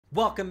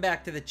Welcome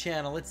back to the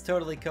channel. It's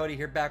Totally Cody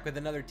here, back with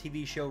another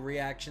TV show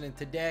reaction, and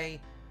today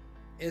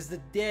is the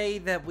day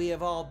that we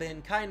have all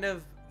been kind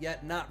of,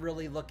 yet not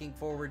really looking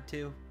forward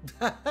to.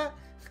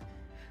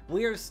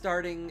 We are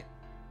starting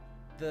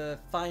the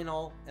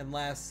final and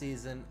last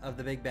season of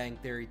The Big Bang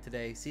Theory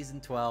today,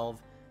 season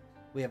 12.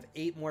 We have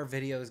 8 more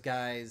videos,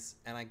 guys,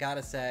 and I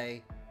gotta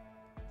say,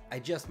 I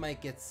just might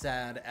get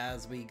sad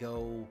as we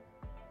go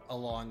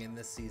along in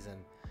this season.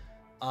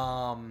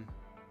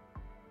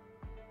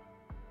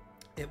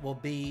 It will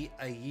be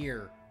a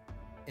year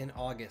in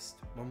August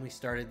when we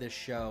started this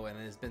show, and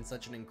it has been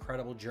such an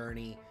incredible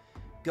journey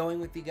going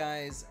with you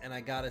guys, and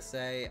I gotta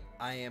say,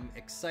 I am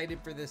excited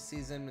for this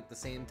season at the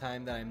same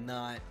time that I'm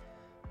not.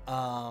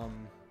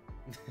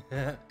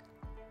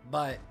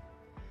 But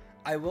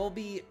I will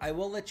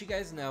let you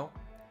guys know,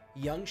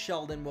 Young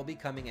Sheldon will be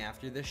coming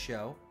after this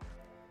show.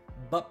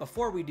 But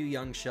before we do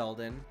Young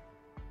Sheldon,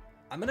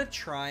 I'm gonna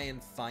try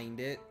and find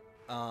it,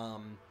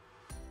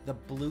 the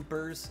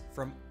bloopers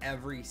from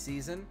every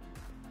season.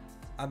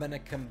 I'm gonna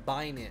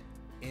combine it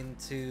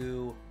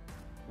into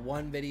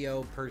one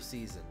video per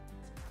season.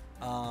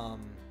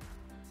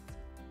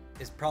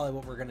 Is probably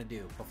what we're gonna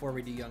do before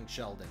we do Young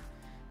Sheldon.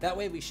 That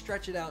way we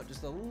stretch it out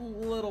just a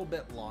little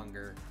bit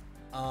longer.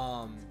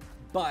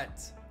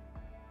 But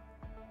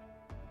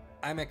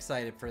I'm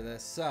excited for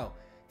this. So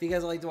if you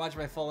guys would like to watch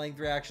my full-length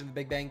reaction to The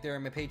Big Bang Theory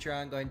on my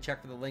Patreon, go ahead and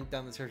check for the link down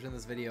in the description of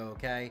this video,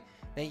 okay?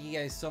 Thank you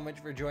guys so much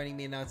for joining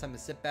me, and now it's time to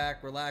sit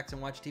back, relax,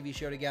 and watch a TV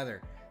show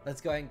together.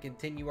 Let's go ahead and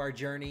continue our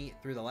journey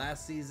through the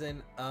last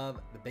season of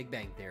The Big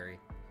Bang Theory.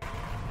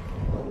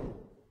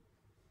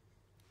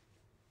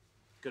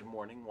 Good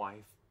morning,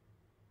 wife.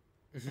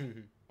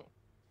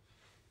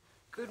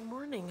 Good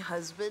morning,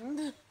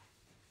 husband.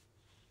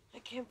 I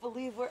can't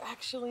believe we're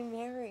actually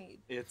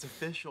married. It's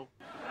official.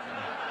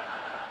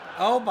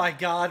 Oh my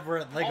God, we're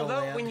at Legoland.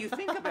 Although, when you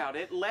think about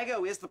it,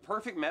 Lego is the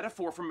perfect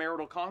metaphor for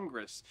marital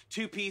congress.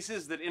 2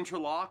 pieces that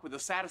interlock with a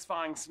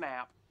satisfying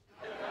snap.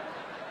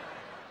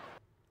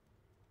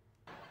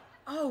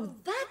 Oh,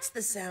 that's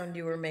the sound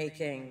you were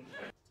making.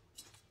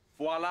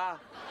 Voila.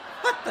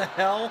 What the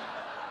hell?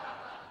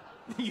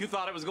 You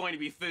thought it was going to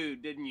be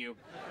food, didn't you?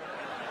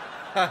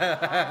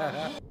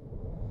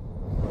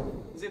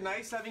 Is it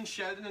nice having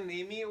Sheldon and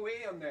Amy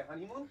away on their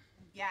honeymoon?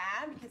 Yeah,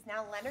 because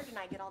now Leonard and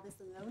I get all this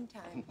alone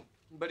time.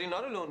 But you're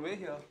not alone, we're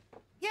here.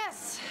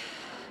 Yes.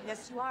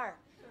 Yes, you are.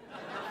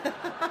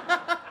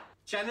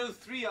 Channel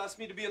 3 asked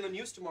me to be on the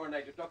news tomorrow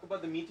night to talk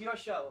about the meteor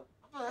shower.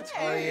 Oh, that's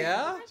Oh,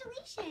 yeah?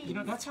 Congratulations. You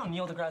know, that's how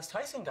Neil deGrasse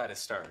Tyson got his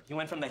start. He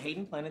went from the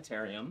Hayden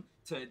Planetarium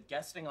to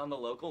guesting on the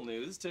local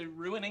news to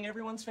ruining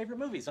everyone's favorite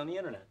movies on the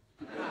internet.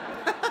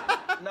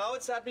 Now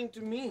it's happening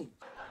to me.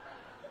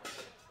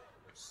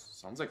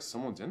 Sounds like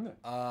someone's in there.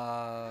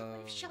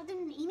 Sheldon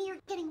and Amy are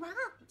getting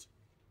robbed.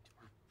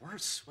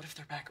 Worse, what if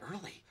they're back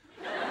early?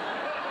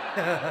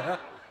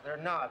 They're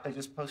not. They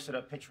just posted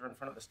a picture in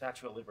front of the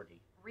Statue of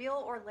Liberty.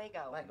 Real or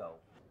Lego? Lego.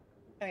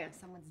 Oh yeah,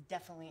 someone's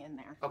definitely in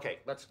there. Okay,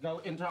 let's go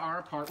into our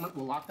apartment.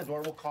 We'll lock the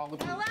door. We'll call the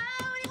police. Hello?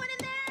 Anyone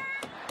in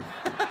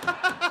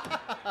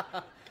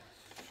there?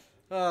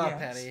 Oh,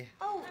 Yes. Penny.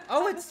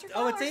 Oh, it's Mr.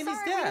 Fowler, Amy's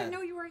sorry, dad. I didn't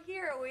know you were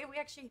here. We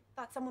actually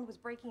thought someone was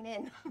breaking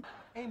in.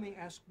 Amy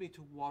asked me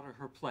to water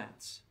her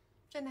plants.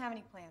 Shouldn't have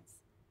any plants.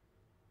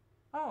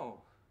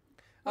 Oh.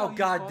 Oh you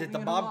God, caught did me the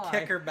in a mom lie.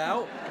 kick her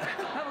out?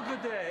 Have a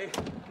good day.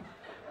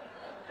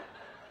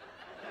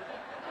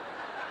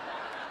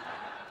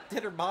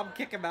 Did her mom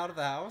kick him out of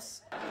the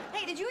house?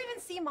 Hey, did you even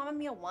see Mamma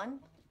Mia 1?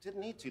 Didn't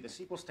need to. The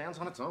sequel stands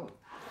on its own.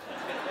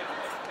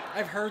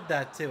 I've heard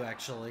that too,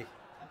 actually.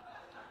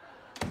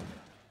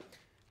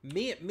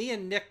 Me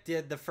and Nick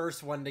did the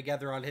first one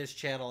together on his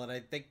channel, and I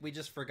think we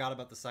just forgot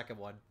about the second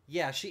one.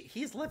 Yeah,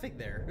 he's living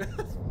there.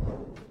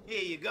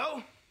 Here you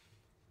go.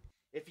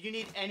 If you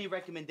need any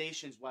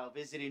recommendations while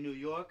visiting New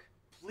York,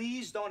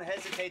 please don't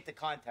hesitate to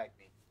contact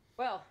me.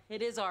 Well,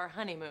 it is our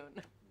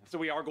honeymoon. So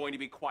we are going to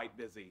be quite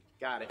busy.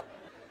 Got it.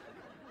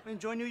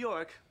 Enjoy New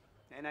York,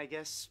 and I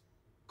guess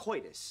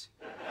coitus.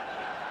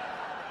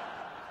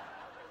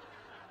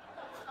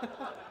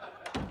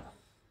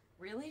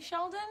 Really,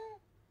 Sheldon?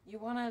 You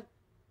want to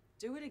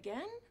do it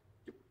again?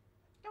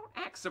 Don't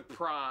act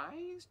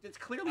surprised. It's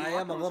clearly I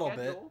marked am a on little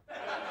schedule.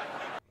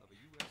 I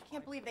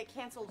can't believe they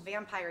canceled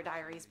Vampire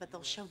Diaries, but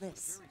they'll show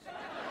this.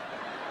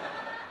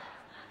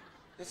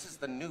 This is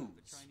the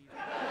news.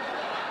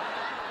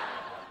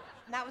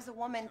 And that was a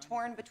woman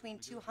torn between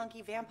 2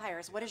 hunky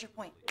vampires. What is your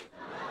point?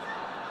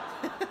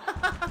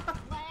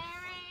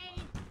 Larry,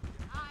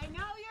 I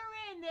know you're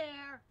in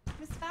there.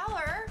 Miss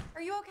Fowler,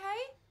 are you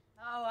okay?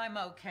 Oh, I'm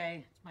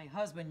okay. It's my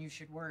husband you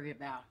should worry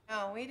about.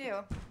 Oh, we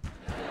do.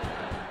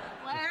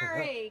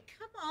 Larry,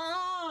 come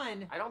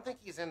on. I don't think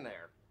he's in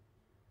there.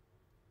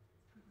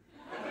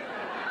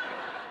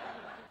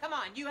 Come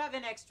on, you have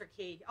an extra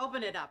key.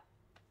 Open it up.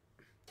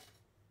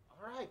 All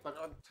right, but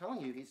I'm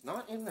telling you, he's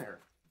not in there.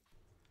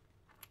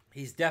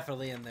 He's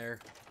definitely in there.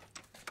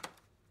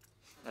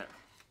 There.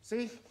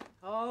 See?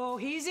 Oh,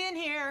 he's in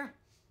here.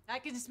 I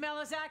can smell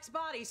his Axe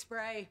body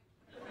spray.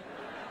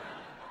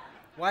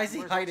 Why is he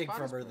Where's hiding that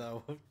from spot? her,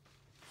 though?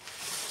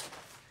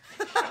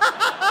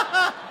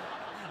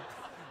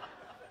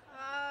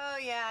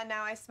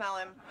 I smell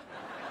him.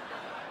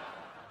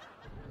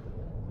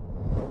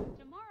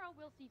 Tomorrow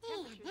we'll see Hey,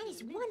 temperatures that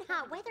is in the one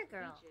hot mid-70s weather for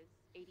girl. beaches,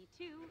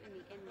 82 in the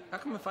inland. How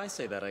come if I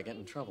say that I get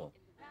in trouble?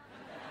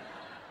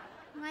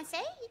 You want to say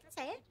it? You can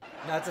say it.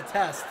 No, it's a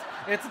test.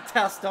 It's a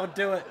test. Don't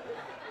do it.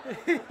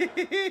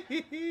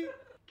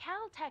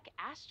 Caltech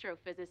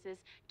astrophysicist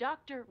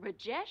Dr.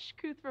 Rajesh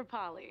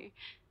Koothrappali.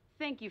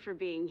 Thank you for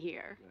being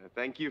here.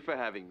 Thank you for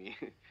having me.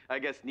 I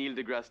guess Neil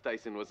deGrasse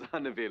Tyson was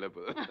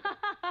unavailable.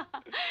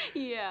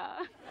 Yeah.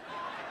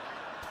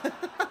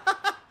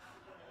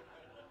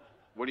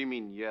 What do you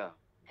mean, yeah?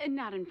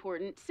 Not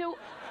important. So,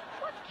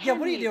 what Yeah, can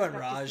what are you we doing,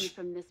 expect to Raj? see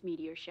from this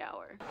meteor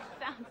shower?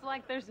 Sounds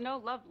like there's no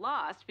love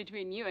lost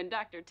between you and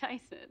Dr.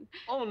 Tyson.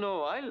 Oh,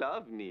 no, I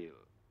love Neil.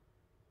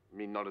 I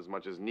mean, not as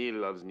much as Neil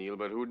loves Neil,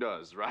 but who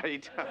does,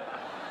 right?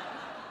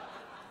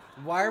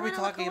 Why are I we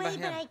wanna look talking about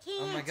away, him? but I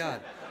Oh my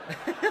can't.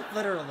 god.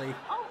 Literally.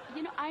 Oh,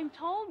 I'm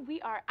told we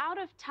are out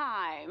of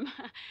time,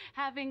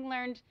 having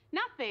learned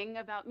nothing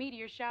about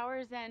meteor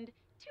showers and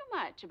too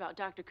much about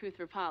Dr.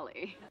 Koothrappali.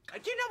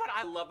 Do you know what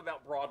I love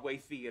about Broadway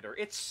theater?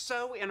 It's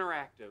so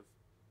interactive.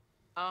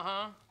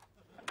 Uh-huh.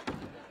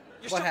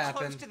 You're What so happened?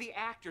 close to the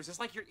actors. It's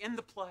like you're in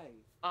the play.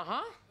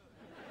 Uh-huh.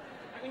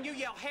 When you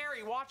yell,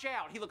 Harry, watch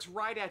out, he looks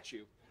right at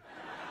you.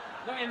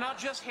 No, and not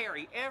just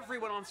Harry,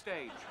 everyone on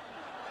stage.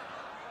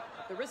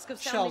 At the risk of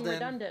sounding Sheldon.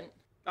 redundant.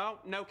 Oh,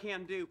 no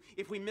can do.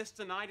 If we miss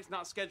tonight, it's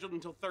not scheduled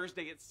until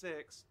Thursday at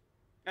 6.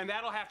 And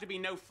that'll have to be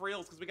no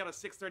frills because we got a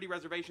 6:30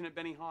 reservation at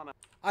Benihana.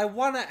 I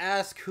want to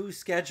ask who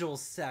schedules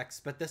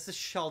sex, but this is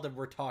Sheldon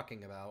we're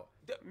talking about.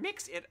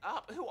 Mix it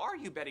up. Who are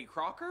you, Betty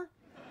Crocker?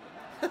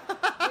 Where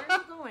are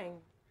you going?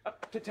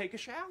 To take a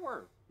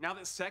shower. Now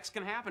that sex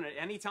can happen at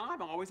any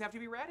time, I always have to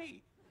be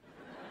ready.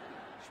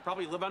 Should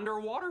probably live under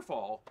a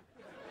waterfall.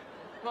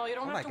 Well, you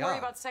don't Oh my have to worry God.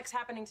 about sex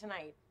happening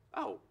tonight.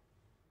 Oh.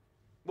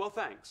 Well,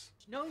 thanks.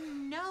 No,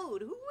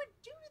 who would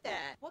do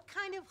that? What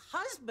kind of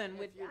husband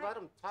would If you let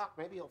him talk,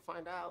 maybe he'll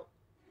find out.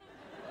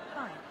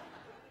 Fine.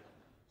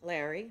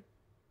 Larry?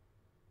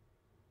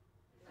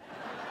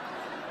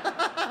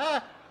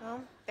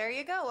 Well, there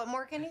you go. What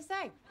more can he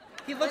say?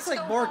 He looks Let's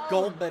like go Mark home.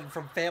 Goldman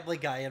from Family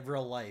Guy in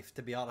real life,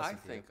 to be honest I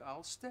with think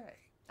I'll stay.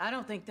 I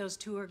don't think those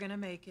two are gonna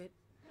make it.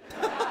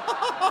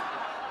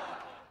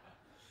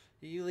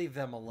 you. You leave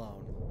them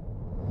alone.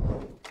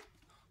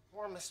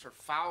 Poor Mr.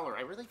 Fowler.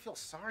 I really feel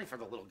sorry for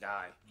the little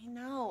guy. I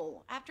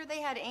know. After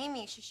they had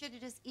Amy, she should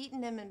have just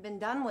eaten him and been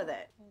done with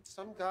it.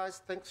 Some guys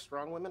think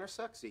strong women are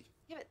sexy.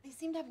 Yeah, but they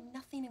seem to have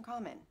nothing in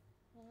common.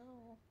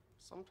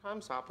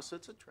 Sometimes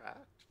opposites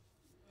attract.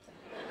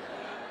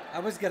 I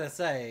was gonna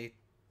say,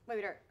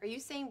 Wait, are you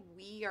saying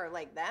we are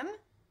like them?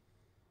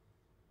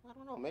 I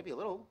don't know, maybe a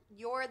little.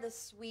 You're the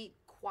sweet,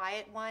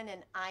 quiet one,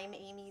 and I'm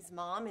Amy's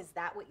mom? Is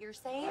that what you're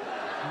saying?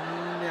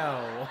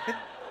 no.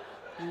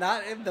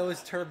 Not in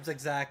those terms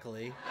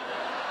exactly.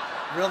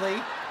 Really?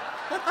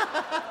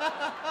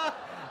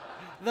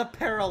 The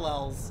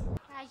parallels.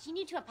 Raj, you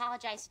need to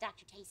apologize to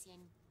Dr. Tyson.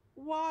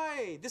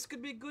 Why? This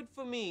could be good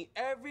for me.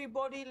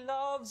 Everybody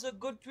loves a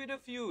good Twitter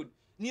feud.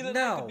 Neil and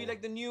I No. could be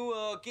like the new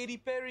Katy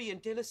Perry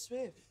and Taylor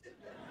Swift.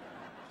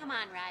 Come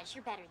on, Raj,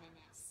 you're better than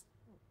this.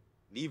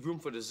 Leave room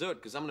for dessert,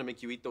 because I'm going to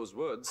make you eat those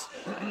words.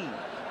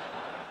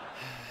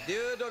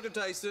 Dear Dr.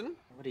 Tyson.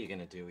 What are you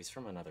gonna do? He's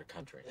from another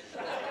country.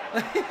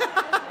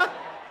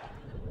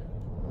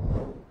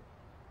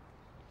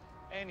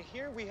 And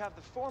here we have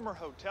the former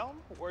hotel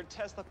where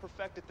Tesla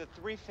perfected the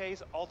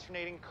three-phase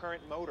alternating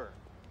current motor.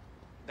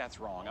 That's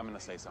wrong. I'm going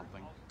to say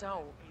something.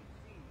 Don't.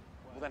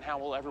 Well, then how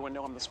will everyone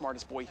know I'm the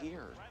smartest boy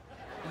here?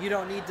 You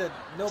don't need to,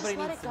 nobody Just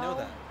let needs it to know go.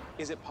 that.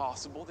 Is it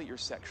possible that you're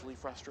sexually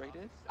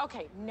frustrated?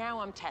 Okay, now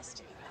I'm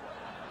testing.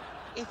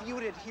 If you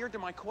had adhered to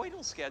my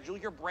coital schedule,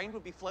 your brain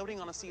would be floating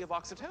on a sea of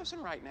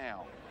oxytocin right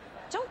now.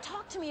 Don't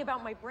talk to me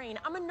about my brain.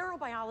 I'm a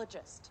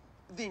neurobiologist.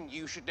 Then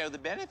you should know the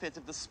benefits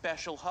of the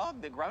special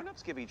hug that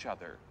grown-ups give each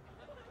other.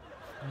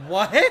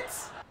 What?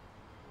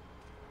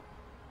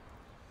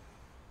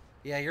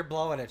 Yeah, you're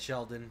blowing it,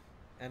 Sheldon.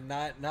 And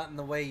not in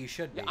the way you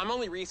should be. I'm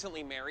only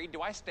recently married.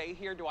 Do I stay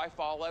here? Do I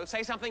follow?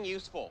 Say something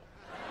useful.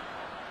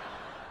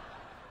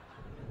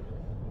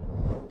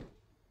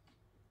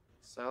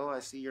 So, I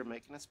see you're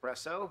making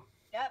espresso.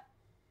 Yep.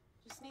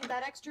 Just need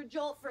that extra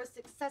jolt for a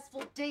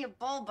successful day of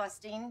ball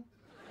busting.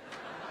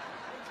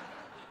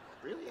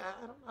 Really?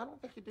 I don't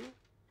think you do.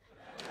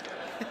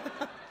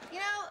 You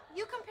know,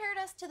 you compared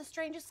us to the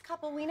strangest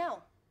couple we know.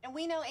 And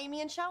we know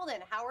Amy and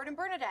Sheldon, Howard and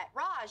Bernadette,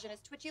 Raj and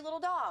his twitchy little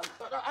dog.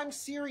 But I'm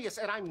serious,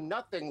 and I'm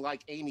nothing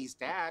like Amy's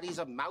dad. He's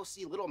a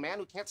mousy little man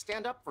who can't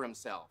stand up for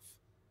himself.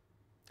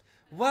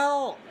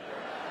 Well,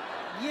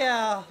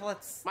 yeah,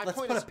 let's My put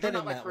point a is, pin you're in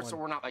not like that her, one. so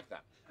we're not like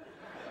them.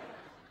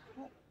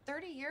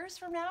 30 years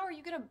from now, are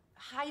you gonna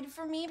hide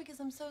from me because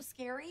I'm so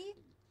scary?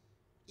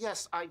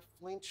 Yes, I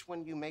flinch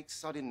when you make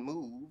sudden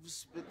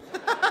moves, but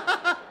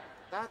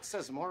that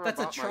says more That's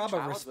a about my trauma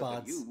childhood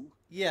response. than you.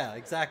 Yeah,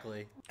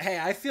 exactly. Hey,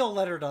 I feel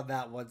Leonard on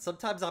that one.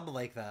 Sometimes I'm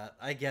like that.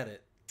 I get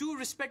it. Two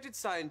respected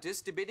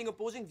scientists debating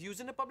opposing views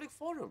in a public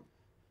forum.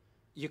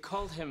 You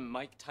called him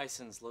Mike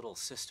Tyson's little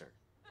sister.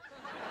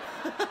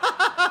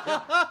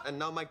 Yeah, and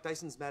now Mike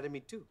Tyson's mad at me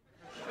too.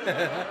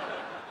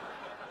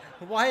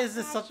 Why is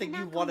this Raj, something you're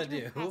you not want going to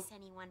do? impress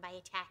anyone by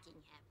attacking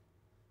him.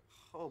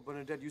 Oh,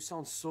 Bernadette, you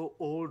sound so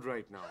old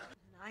right now.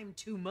 I'm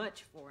too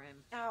much for him.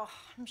 Oh,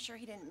 I'm sure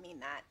he didn't mean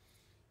that.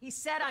 He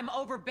said I'm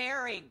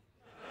overbearing.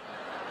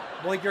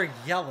 Well, you're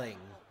yelling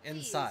Please,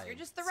 inside. you're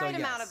just the so right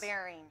amount yes. of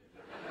bearing.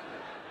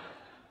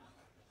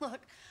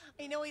 Look,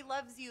 I know he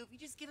loves you. If you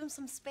just give him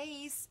some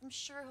space, I'm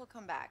sure he'll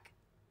come back.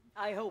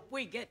 I hope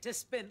we get to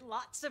spend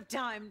lots of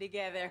time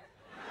together.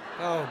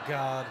 Oh,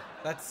 God.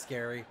 That's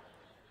scary.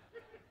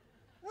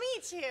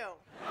 Me too.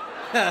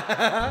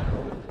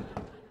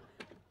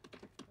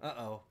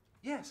 Uh-oh.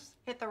 Yes.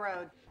 Hit the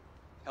road.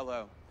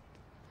 Hello.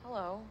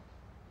 Hello.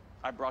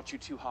 I brought you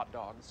 2 hot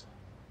dogs.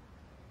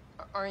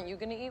 Aren't you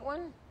gonna eat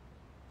one?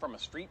 From a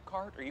street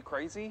cart? Are you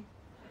crazy?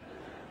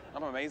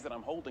 I'm amazed that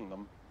I'm holding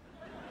them.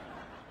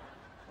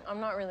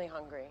 I'm not really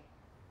hungry.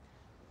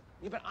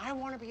 Yeah, but I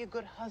want to be a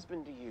good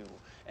husband to you,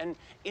 and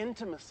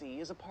intimacy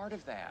is a part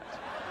of that.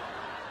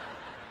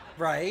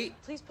 Right.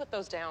 Please put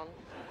those down.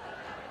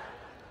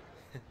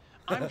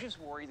 I'm just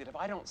worried that if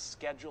I don't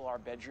schedule our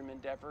bedroom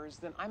endeavors,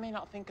 then I may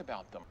not think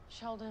about them.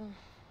 Sheldon,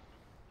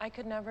 I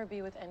could never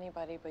be with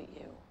anybody but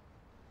you.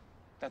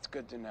 That's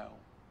good to know.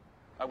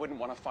 I wouldn't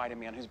want to fight a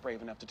man who's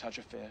brave enough to touch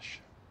a fish.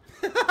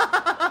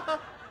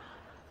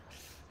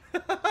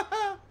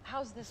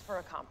 How's this for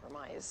a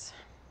compromise?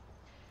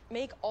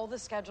 Make all the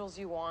schedules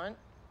you want,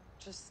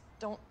 just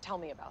don't tell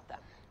me about them.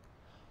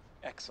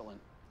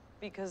 Excellent.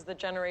 Because the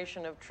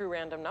generation of true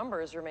random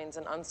numbers remains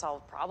an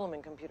unsolved problem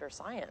in computer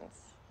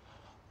science.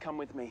 Come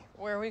with me.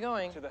 Where are we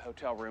going? To the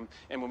hotel room.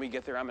 And when we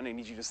get there, I'm gonna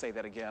need you to say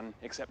that again,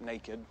 except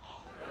naked.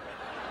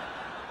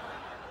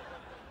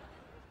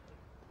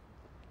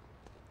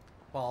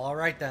 Well, all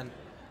right then.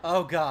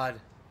 Oh, God.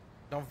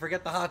 Don't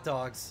forget the hot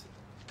dogs.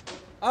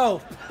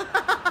 Oh!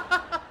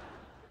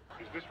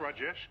 Is this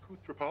Rajesh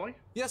Koothrappali?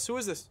 Yes, who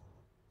is this?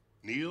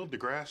 Neil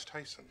deGrasse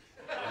Tyson.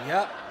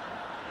 Yep.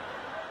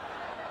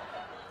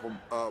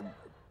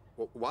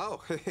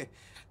 Wow.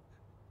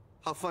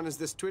 How fun is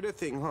this Twitter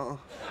thing, huh?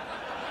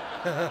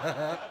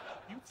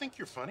 You think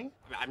you're funny?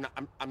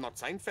 I'm not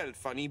Seinfeld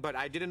funny, but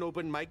I did an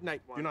open mic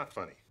night once. You're not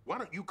funny. Why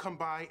don't you come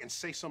by and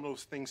say some of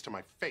those things to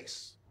my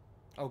face?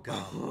 Oh,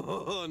 God.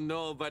 Oh,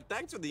 no, but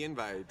thanks for the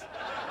invite.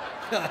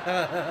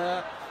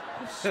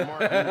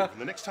 Smart move.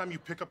 And the next time you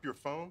pick up your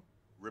phone,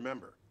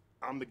 remember,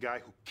 I'm the guy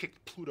who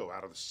kicked Pluto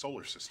out of the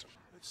solar system.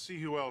 Let's see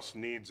who else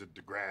needs a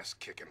DeGrasse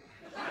kicking.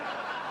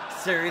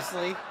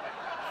 Seriously?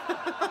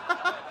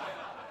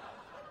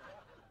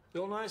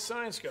 Bill Nye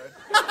Science Guy.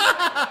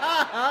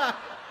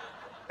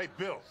 Hey,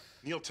 Bill,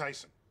 Neil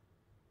Tyson,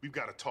 we've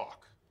got to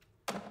talk.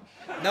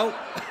 Nope.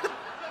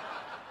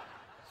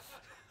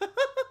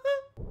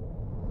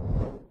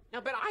 Now,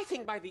 but I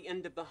think by the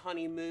end of the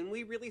honeymoon,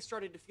 we really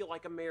started to feel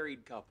like a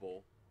married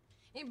couple.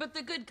 Yeah, but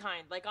the good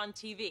kind, like on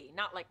TV,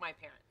 not like my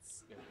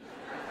parents.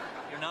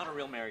 You're not a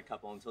real married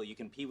couple until you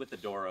can pee with the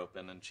door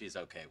open and she's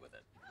okay with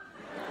it.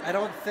 I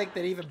don't think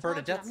that even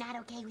Bernadette's... I'm not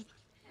okay with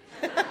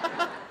it.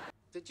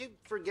 Did you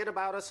forget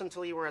about us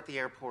until you were at the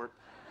airport?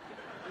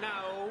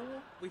 No,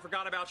 we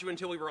forgot about you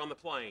until we were on the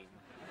plane.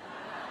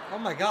 Oh,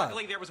 my God.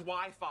 Luckily, there was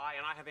Wi-Fi,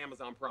 and I have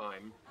Amazon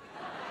Prime.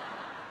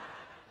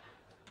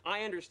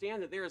 I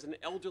understand that there is an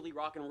elderly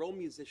rock and roll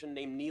musician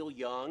named Neil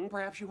Young.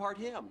 Perhaps you heart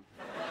him.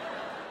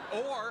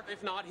 Or,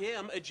 if not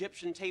him,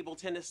 Egyptian table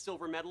tennis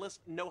silver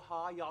medalist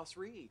Noha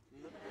Yasri.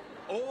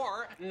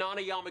 Or Nana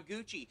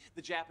Yamaguchi,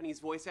 the Japanese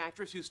voice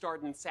actress who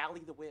starred in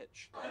Sally the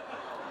Witch.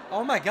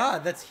 Oh, my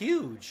God, that's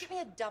huge. Give me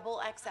a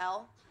double XL.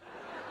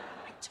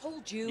 I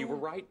told you. You were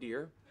right,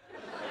 dear.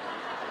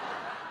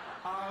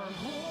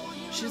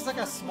 She's like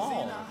a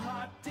small.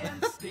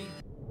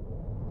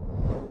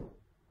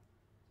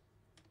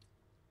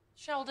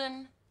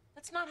 Sheldon,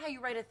 that's not how you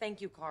write a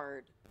thank you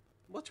card.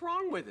 What's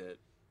wrong with it?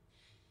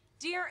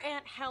 Dear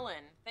Aunt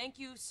Helen, thank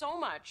you so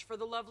much for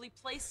the lovely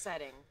place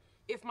setting.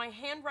 If my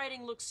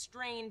handwriting looks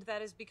strained,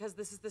 that is because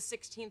this is the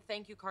 16th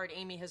thank you card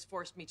Amy has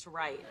forced me to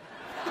write.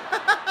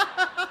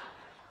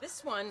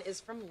 This one is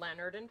from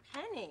Leonard and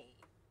Penny.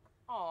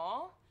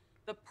 Aw,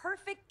 the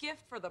perfect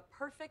gift for the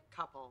perfect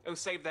couple. Oh,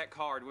 save that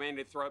card. We need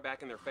to throw it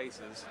back in their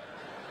faces.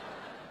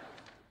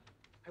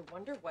 I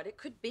wonder what it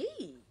could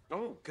be.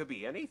 Oh, could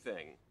be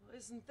anything. Well,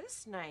 isn't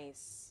this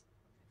nice?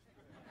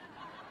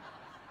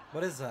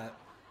 What is that?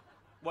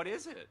 What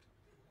is it?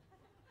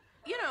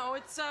 You know,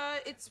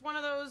 it's one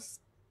of those...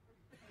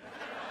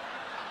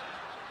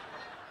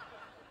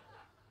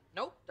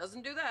 Nope,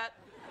 doesn't do that.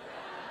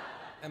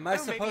 Am I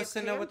supposed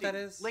to know what that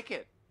is? Lick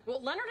it.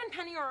 Well, Leonard and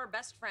Penny are our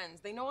best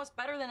friends. They know us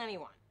better than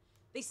anyone.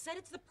 They said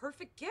it's the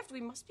perfect gift.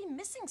 We must be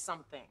missing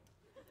something.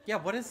 Yeah,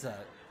 what is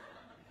that?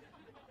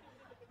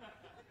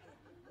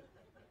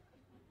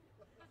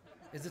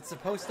 Is it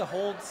supposed to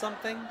hold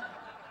something?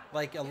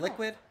 Like a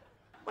liquid?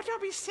 Well,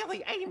 don't be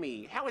silly,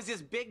 Amy. How is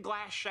this big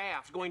glass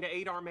shaft going to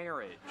aid our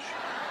marriage?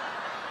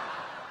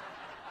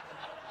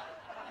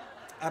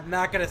 I'm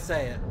not gonna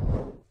say it.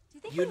 Do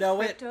you You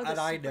know it, Crypto, the and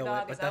I super know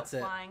dog, it, but is that's out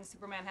it. flying.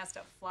 Superman has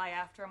to fly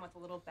after him with a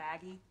little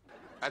baggie.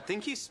 I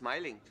think he's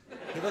smiling.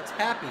 He looks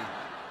happy.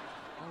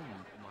 Oh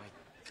my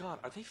god,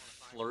 are they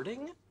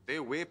flirting?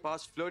 They're way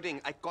past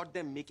flirting. I caught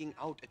them making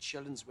out at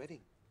Sheldon's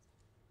wedding.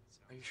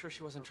 Are you sure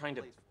she wasn't trying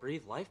to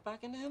breathe life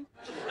back into him?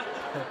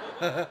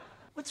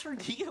 What's her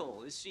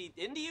deal? Is she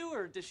into you,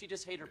 or does she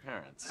just hate her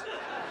parents?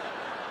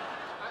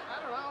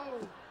 I don't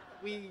know.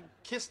 We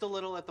kissed a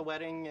little at the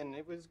wedding, and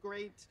it was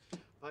great,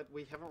 but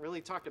we haven't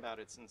really talked about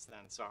it since then.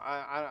 So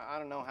I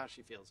don't know how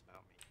she feels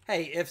about me.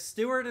 Hey, if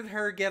Stuart and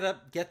her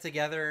get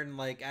together and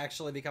like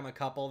actually become a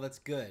couple, that's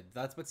good.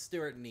 That's what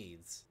Stuart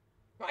needs.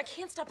 I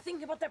can't stop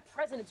thinking about that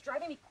present. It's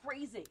driving me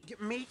crazy.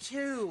 Me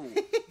too.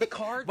 The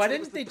card. Why said it didn't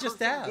was the they just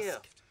perfect ask?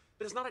 gift.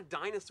 But it's not a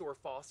dinosaur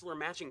fossil or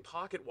matching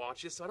pocket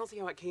watches, so I don't see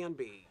how it can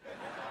be.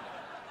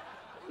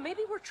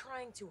 Maybe we're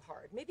trying too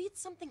hard. Maybe it's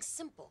something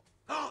simple.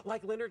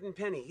 Like Leonard and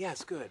Penny.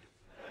 Yes, good.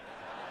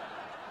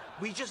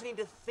 We just need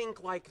to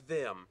think like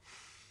them.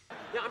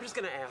 Yeah, I'm just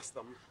gonna ask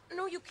them.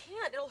 No, you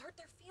can't. It'll hurt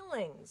their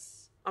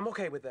feelings. I'm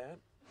okay with that.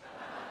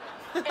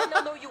 And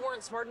they'll know you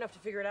weren't smart enough to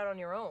figure it out on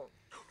your own.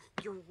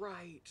 You're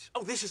right.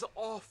 Oh, this is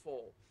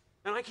awful.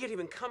 And I can't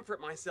even comfort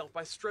myself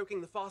by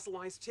stroking the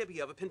fossilized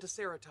tibia of a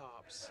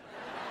Pentaceratops.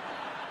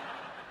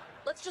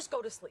 Let's just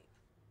go to sleep.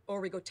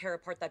 Or we go tear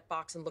apart that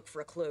box and look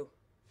for a clue.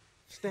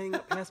 Staying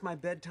up past my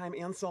bedtime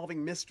and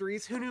solving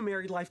mysteries? Who knew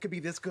married life could be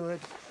this good?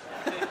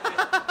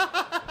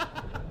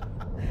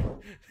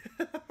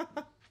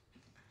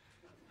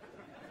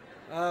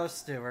 Oh,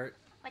 Stuart.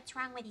 What's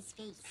wrong with his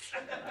face?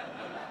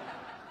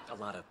 A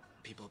lot of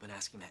people have been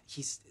asking that.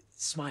 He's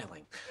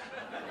smiling.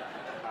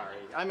 Sorry,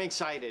 I'm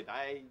excited.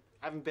 I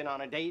haven't been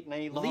on a date in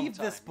a long time. Leave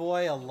this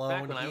boy alone.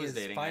 Back when I He was is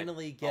dating,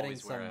 finally I'd getting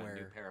always wear a new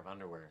somewhere. pair of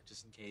underwear,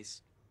 just in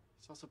case.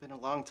 It's also been a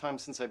long time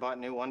since I bought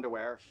new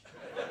underwear.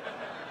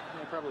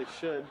 I probably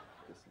should.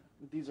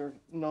 These are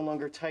no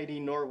longer tidy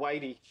nor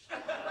whitey.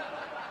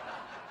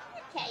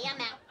 Okay,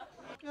 I'm out.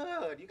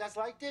 Good. You guys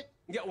liked it?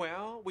 Yeah,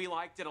 well, we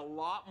liked it a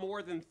lot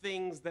more than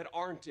things that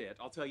aren't it,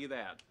 I'll tell you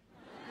that.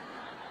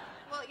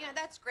 Well, you know,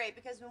 that's great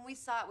because when we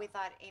saw it, we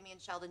thought Amy and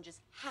Sheldon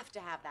just have to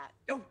have that.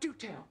 Oh, do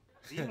tell.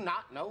 Do you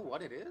not know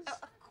what it is?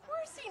 Of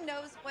course he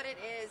knows what it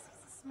is.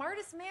 He's the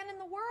smartest man in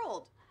the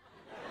world.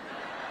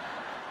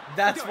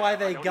 That's why I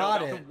they don't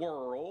got know about it. The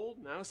world.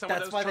 No, some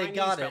That's of those why they Chinese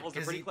got it, fellas are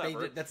because pretty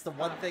clever. that's the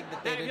one thing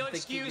that they Now, if you'll didn't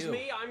think he excuse knew.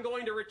 me, I'm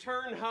going to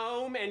return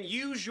home and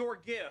use your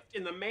gift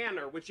in the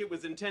manner which it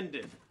was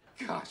intended.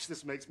 Gosh,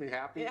 this makes me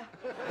happy.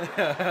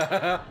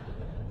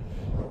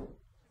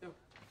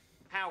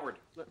 Howard,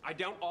 look, I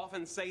don't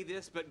often say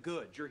this, but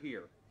good, you're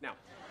here. Now,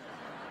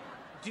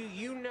 do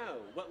you know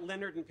what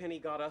Leonard and Penny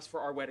got us for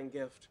our wedding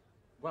gift?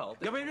 Well,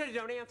 No,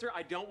 don't answer.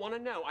 I don't want to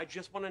know. I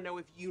just want to know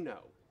if you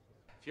know.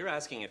 if you're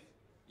asking if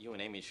you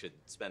and Amy should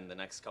spend the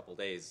next couple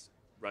days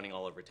running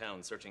all over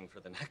town searching for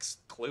the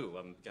next clue,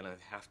 I'm gonna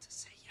have to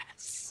say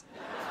yes.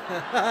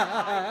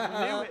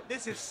 I knew it.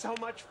 This is so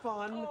much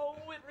fun. Oh,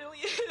 it really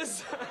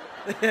is.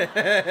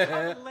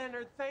 Oh,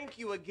 Leonard, thank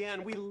you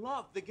again. We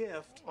love the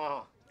gift.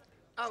 Oh,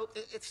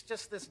 it's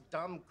just this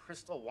dumb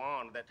crystal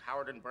wand that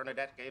Howard and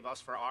Bernadette gave us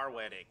for our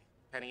wedding.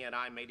 Penny and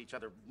I made each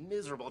other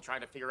miserable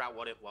trying to figure out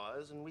what it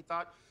was, and we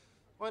thought,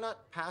 why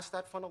not pass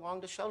that fun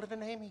along to Sheldon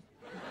and Amy?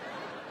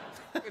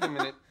 Wait a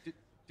minute.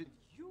 Did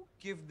you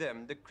give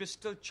them the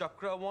crystal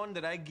chakra wand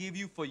that I gave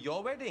you for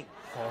your wedding?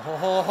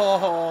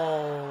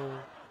 Oh.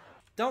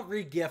 Don't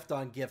re-gift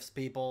on gifts,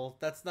 people.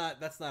 That's not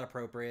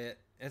appropriate.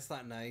 It's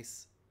not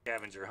nice.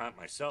 Scavenger hunt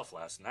myself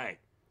last night.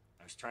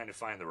 I was trying to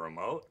find the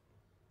remote.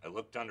 I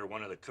looked under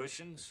one of the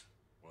cushions.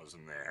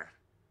 Wasn't there.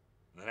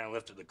 Then I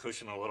lifted the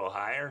cushion a little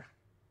higher.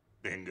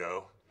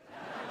 Bingo.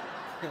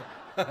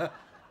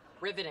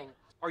 Riveting.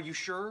 Are you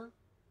sure?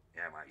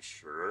 Am I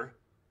sure?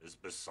 Is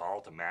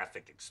basalt a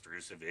mafic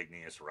extrusive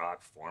igneous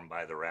rock formed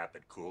by the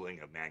rapid cooling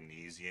of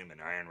magnesium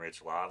and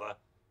iron-rich lava?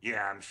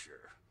 Yeah, I'm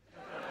sure.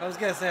 I was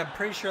gonna say, I'm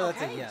pretty sure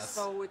that's Okay, a yes.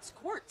 so it's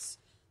quartz.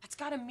 That's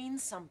gotta mean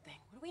something.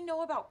 What do we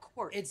know about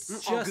quartz? It's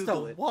just a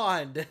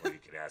wand. Well, you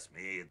could ask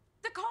me.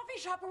 The coffee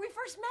shop where we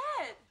first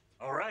met.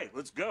 All right,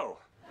 let's go.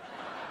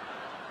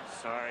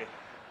 Sorry.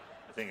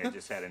 I think I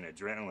just had an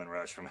adrenaline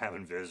rush from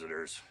having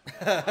visitors.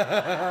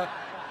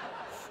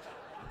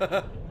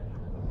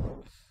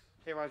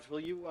 Hey, Raj, will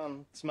you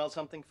smell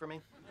something for me?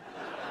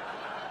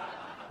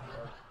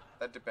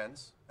 That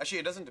depends. Actually,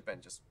 it doesn't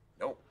depend. Just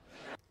no.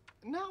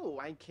 No,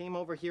 I came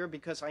over here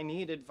because I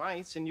need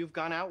advice, and you've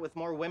gone out with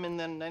more women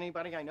than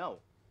anybody I know.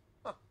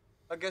 Huh.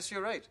 I guess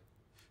you're right.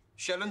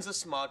 Sheldon's the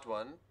smart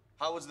one,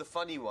 Howard's the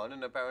funny one,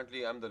 and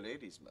apparently I'm the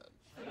ladies' man.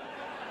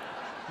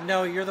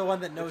 No, you're the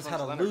one that knows Which how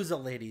to one's Leonard? lose a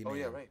lady, man. Oh,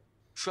 yeah, right.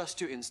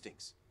 Trust your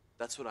instincts.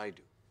 That's what I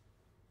do.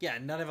 Yeah,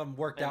 none of them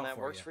worked And out that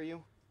for works you. for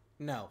you?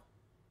 No.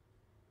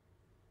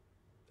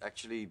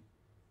 Actually,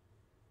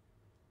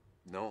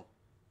 no.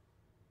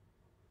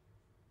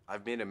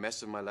 I've made a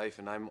mess of my life,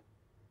 and I'm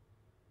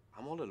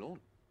all alone.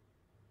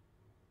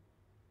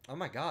 Oh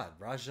my God,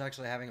 Raj is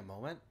actually having a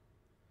moment?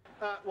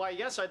 Why,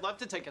 yes, I'd love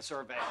to take a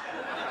survey.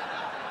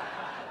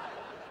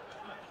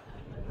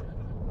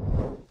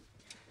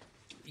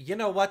 You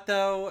know what,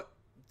 though?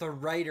 The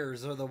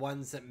writers are the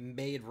ones that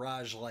made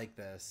Raj like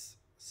this.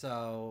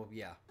 So,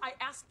 yeah. I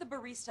asked the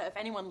barista if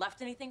anyone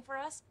left anything for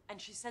us, and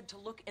she said to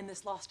look in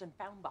this lost and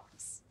found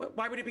box.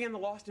 Why would it be in the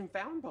lost and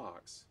found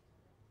box?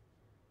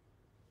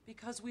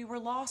 Because we were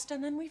lost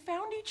and then we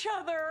found each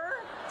other.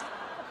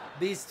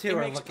 These two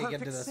are looking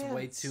into this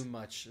way too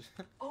much.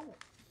 Oh,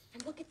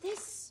 and look at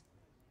this.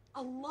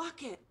 A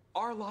locket.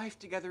 Our life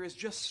together is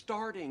just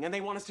starting, and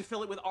they want us to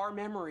fill it with our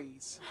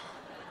memories.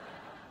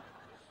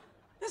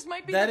 This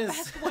might be That the is-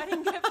 best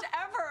wedding gift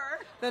ever.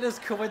 That is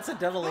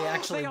coincidentally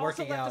actually they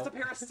working also left out. us a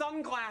pair of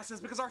sunglasses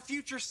because our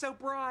future's so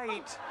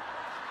bright.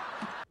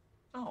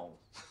 Oh,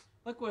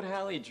 look what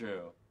Hallie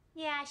drew.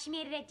 Yeah, she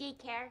made it at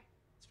daycare.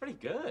 It's pretty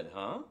good,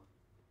 huh?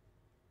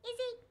 Is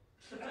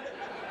he?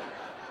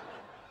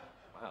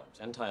 Wow,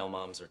 Gentile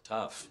moms are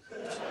tough.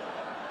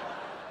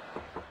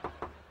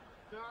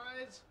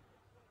 Guys,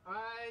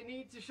 I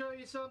need to show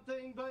you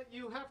something, but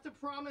you have to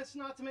promise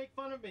not to make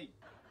fun of me.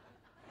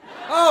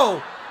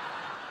 Oh!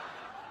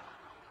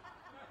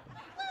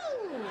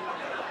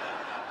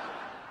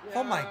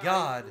 Oh my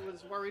God. I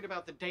was worried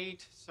about the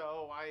date,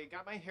 so I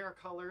got my hair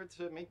colored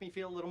to make me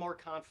feel a little more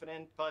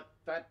confident, but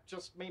that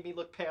just made me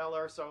look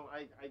paler, so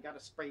I got a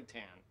spray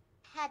tan.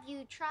 Have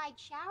you tried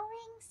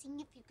showering? Seeing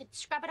if you could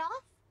scrub it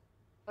off?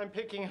 I'm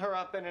picking her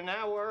up in an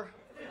hour.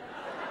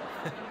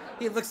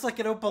 He looks like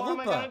an Oompa What am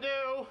I gonna Loompa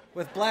do?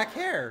 with black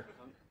hair.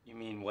 You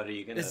mean, what are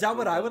you gonna... Is that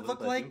what I would Oompa look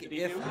Loompa like doopity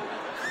if... doo?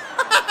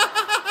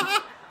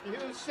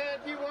 You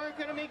said you weren't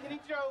gonna make any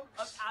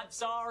jokes. I'm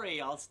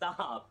sorry, I'll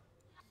stop.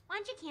 Why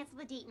don't you cancel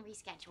the date and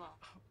reschedule?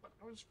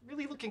 I was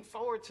really looking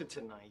forward to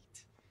tonight.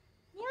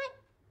 You know what?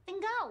 Then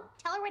go.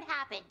 Tell her what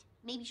happened.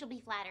 Maybe she'll be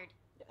flattered.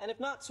 And if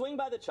not, swing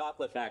by the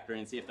chocolate factory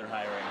and see if they're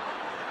hiring.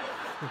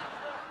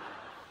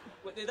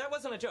 Wait, that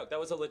wasn't a joke. That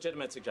was a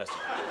legitimate suggestion.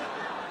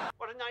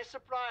 What a nice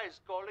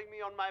surprise, calling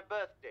me on my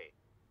birthday.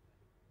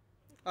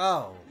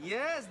 Oh.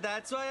 Yes,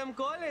 that's why I'm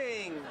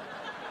calling.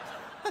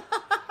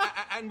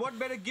 And what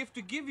better gift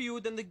to give you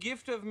than the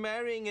gift of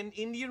marrying an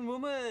Indian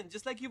woman,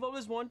 just like you've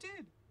always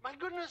wanted? My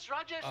goodness,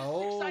 Rajesh, Oh.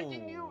 this is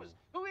exciting news.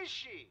 Who is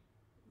she?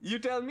 You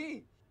tell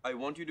me. I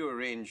want you to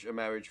arrange a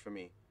marriage for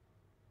me.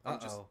 I'm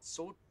just Uh-oh.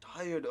 so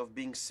tired of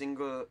being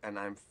single, and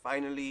I'm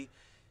finally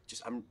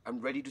I'm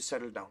ready to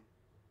settle down.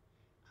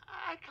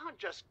 I can't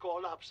just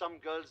call up some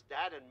girl's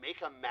dad and make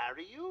her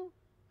marry you.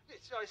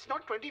 It's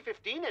not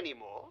 2015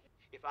 anymore.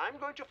 If I'm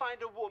going to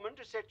find a woman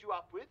to set you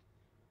up with,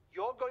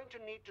 you're going to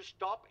need to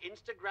stop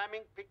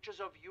Instagramming pictures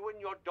of you and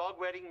your dog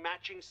wearing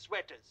matching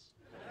sweaters.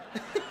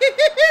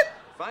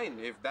 Fine,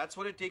 if that's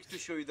what it takes to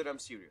show you that I'm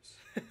serious.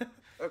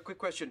 A quick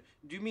question.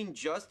 Do you mean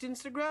just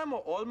Instagram or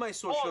all my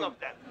social... All of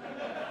them.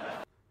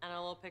 And a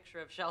little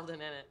picture of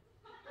Sheldon in it.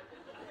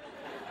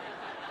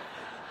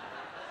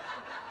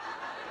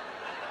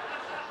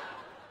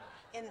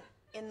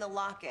 In the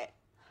locket.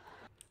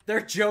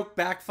 Their joke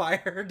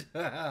backfired.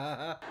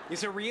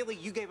 So really,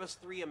 you gave us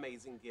 3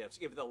 amazing gifts.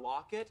 You gave the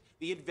locket,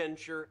 the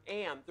adventure,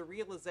 and the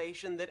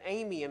realization that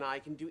Amy and I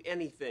can do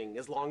anything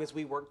as long as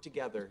we work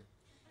together.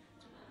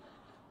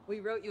 We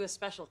wrote you a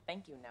special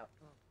thank you note.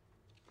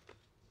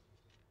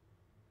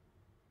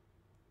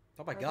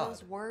 Oh my Are God.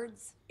 those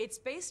words? It's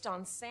based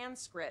on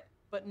Sanskrit,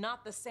 but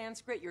not the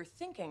Sanskrit you're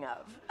thinking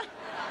of.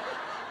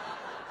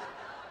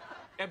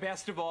 And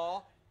best of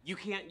all, you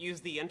can't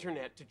use the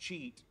internet to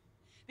cheat.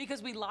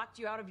 Because we locked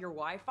you out of your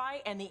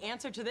Wi-Fi, and the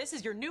answer to this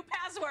is your new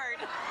password.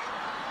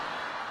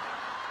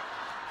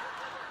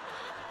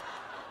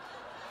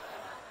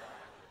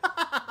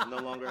 I'm no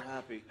longer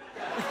happy.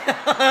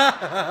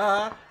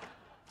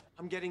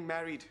 I'm getting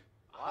married.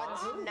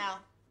 What? No.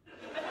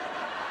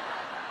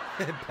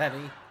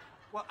 Penny.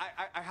 Well,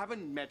 I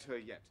haven't met her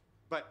yet,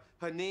 but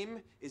her name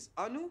is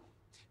Anu.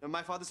 And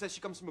my father says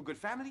she comes from a good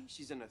family.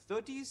 She's in her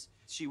 30s.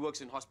 She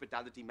works in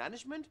hospitality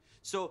management.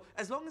 So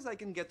as long as I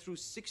can get through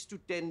 6 to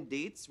 10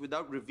 dates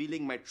without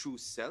revealing my true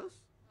self,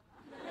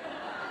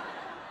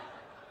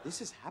 this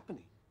is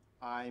happening.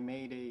 I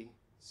made a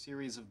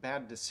series of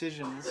bad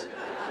decisions.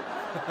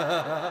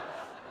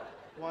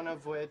 One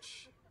of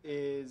which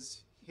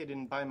is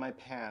hidden by my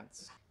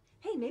pants.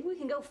 Hey, maybe we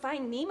can go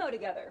find Nemo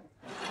together.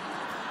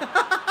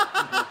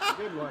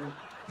 Good one.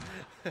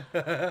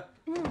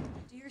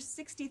 Do your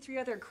 63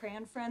 other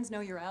crayon friends know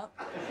you're out?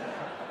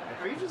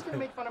 Are you just gonna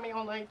make fun of me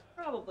all night?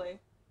 Probably.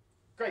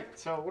 Great,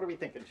 so what are we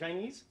thinking,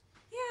 Chinese?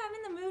 Yeah, I'm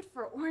in the mood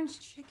for orange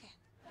chicken.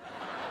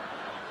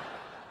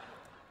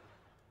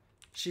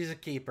 She's a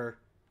keeper.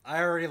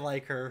 I already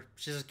like her.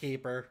 She's a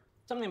keeper.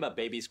 Something about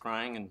babies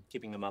crying and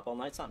keeping them up all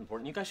night's not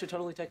important. You guys should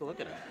totally take a look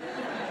at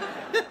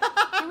it.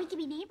 Then we can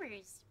be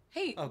neighbors.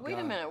 Hey, Oh, wait a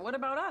God. minute. What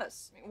about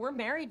us? I mean, we're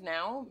married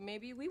now.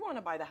 Maybe we want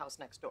to buy the house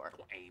next door.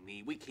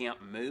 Amy, we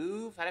can't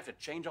move. I'd have to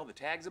change all the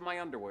tags in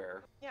my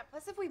underwear. Yeah,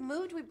 plus if we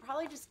moved, we'd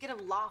probably just get a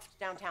loft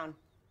downtown.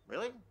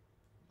 Really?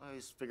 I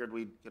just figured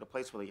we'd get a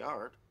place with a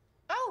yard.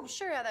 Oh,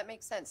 sure, yeah, that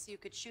makes sense. So you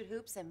could shoot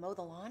hoops and mow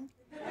the lawn.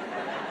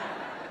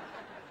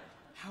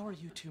 How are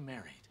you two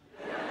married?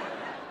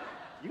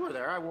 You were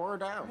there. I wore her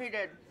down. He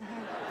did.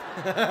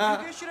 You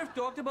guys should have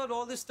talked about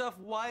all this stuff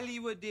while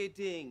you were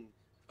dating.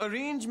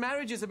 Arranged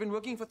marriages have been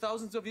working for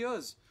thousands of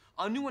years.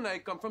 Anu and I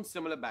come from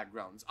similar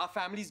backgrounds. Our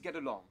families get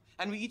along.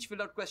 And we each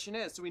fill out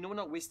questionnaires so we know we're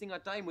not wasting our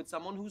time with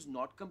someone who's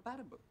not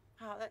compatible.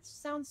 Oh, that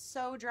sounds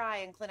so dry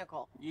and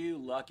clinical. You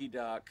lucky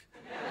duck.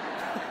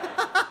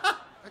 I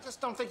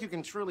just don't think you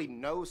can truly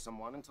know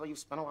someone until you've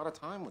spent a lot of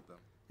time with them.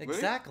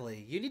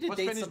 Exactly. You need to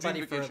date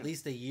somebody for at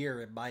least a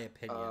year, in my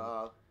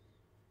opinion.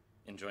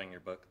 Enjoying your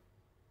book?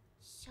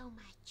 So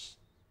much.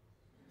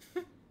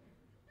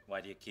 Why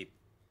do you keep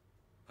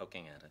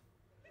poking at it?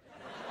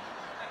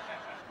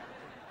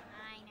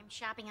 Fine, I'm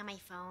shopping on my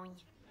phone.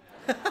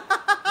 You're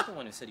the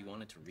one who said you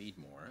wanted to read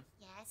more.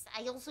 Yes,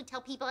 I also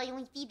tell people I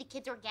only feed the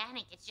kids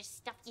organic. It's just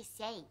stuff you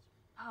say.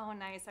 Oh,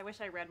 nice. I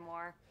wish I read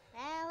more.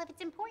 Well, if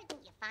it's important,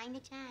 you find the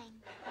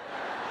time.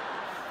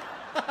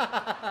 You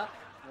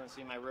want to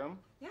see my room?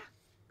 Yeah.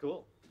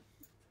 Cool.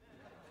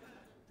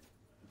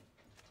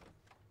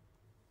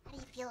 How do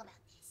you feel about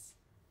this?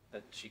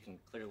 That she can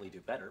clearly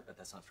do better, but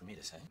that's not for me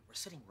to say. We're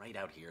sitting right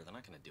out here. They're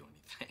not going to do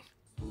anything.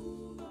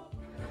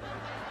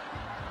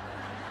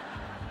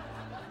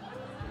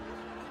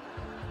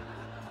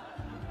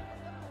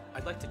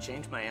 I'd like to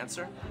change my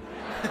answer.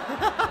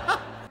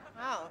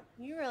 Wow,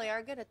 you really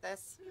are good at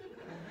this.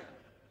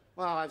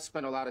 Well, I've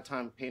spent a lot of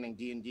time painting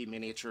D&D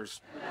miniatures.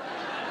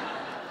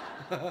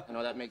 I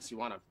know that makes you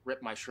want to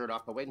rip my shirt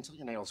off, but wait until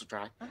your nails are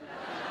dry.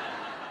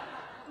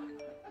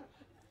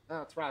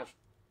 Oh, it's Raj.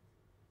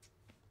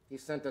 He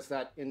sent us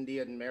that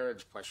Indian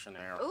marriage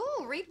questionnaire.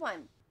 Ooh, read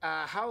one.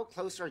 How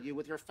close are you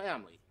with your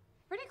family?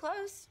 Pretty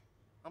close.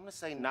 I'm gonna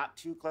say not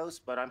too close,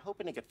 but I'm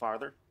hoping to get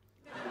farther.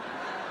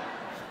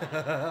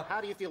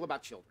 How do you feel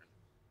about children?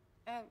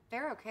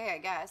 They're okay, I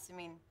guess. I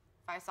mean,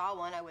 if I saw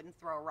one, I wouldn't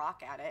throw a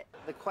rock at it.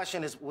 The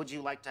question is, would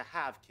you like to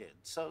have kids?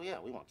 So, yeah,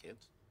 we want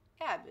kids.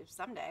 Yeah,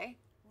 someday.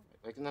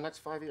 Like in the next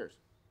 5 years.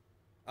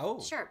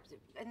 Oh. Sure.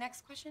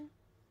 Next question?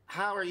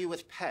 How are you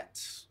with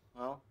pets?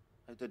 Well,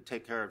 I did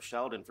take care of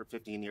Sheldon for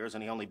 15 years,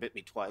 and he only bit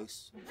me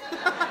twice. Can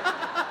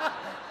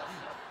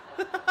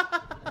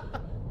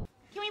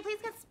we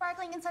please get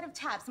sparkling instead of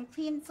tap, some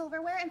clean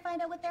silverware, and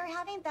find out what they're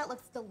having? That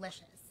looks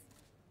delicious.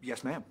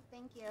 Yes, ma'am.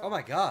 Thank you. Oh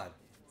my God.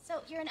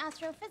 So you're an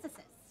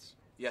astrophysicist.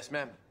 Yes,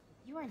 ma'am.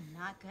 You are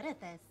not good at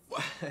this.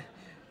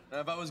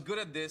 If I was good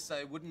at this,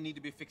 I wouldn't need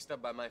to be fixed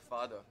up by my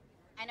father.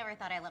 I never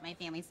thought I'd let my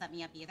family set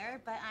me up either,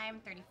 but I'm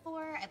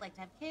 34, I'd like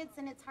to have kids,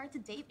 and it's hard to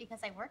date because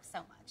I work so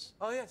much.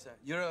 Oh, yes, sir.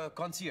 You're a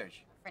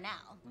concierge. For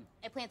now.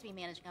 I plan to be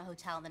managing a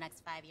hotel in the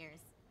next 5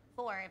 years.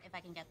 4 if I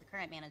can get the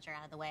current manager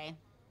out of the way.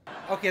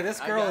 Okay, this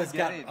girl has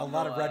got it. a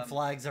lot of red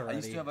flags I already.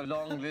 used to have a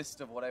long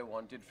list of what I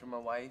wanted from a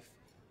wife.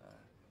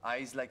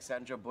 Eyes like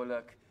Sandra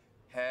Bullock,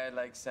 hair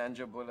like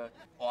Sandra Bullock.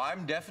 Oh,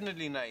 I'm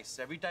definitely nice.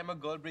 Every time a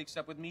girl breaks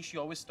up with me, she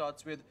always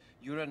starts with,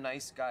 "You're a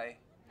nice guy."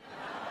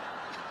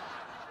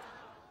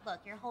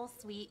 Look, your whole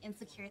sweet,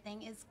 insecure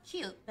thing is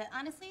cute, but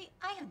honestly,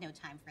 I have no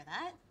time for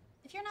that.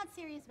 If you're not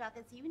serious about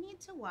this, you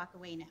need to walk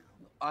away now.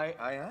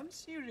 I am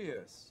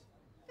serious.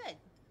 Good.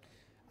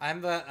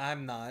 I'm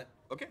not.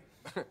 Okay.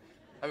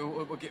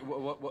 Okay,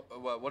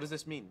 what does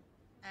this mean?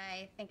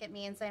 I think it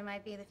means I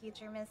might be the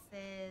future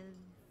Mrs.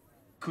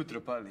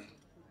 Koothrappali.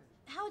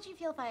 How would you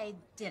feel if I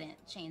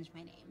didn't change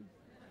my name?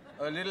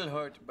 A little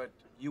hurt, but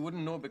you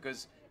wouldn't know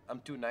because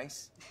I'm too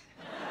nice.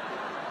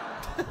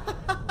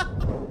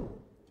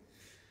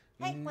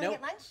 Hey, wanna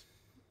get lunch?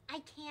 I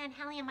can.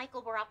 Hallie and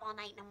Michael were up all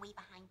night and I'm way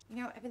behind. You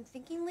know, I've been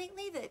thinking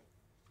lately that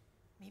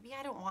maybe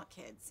I don't want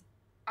kids.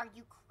 Are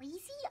you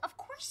crazy? Of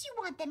course you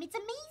want them. It's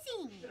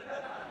amazing.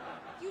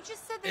 You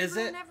just said they Is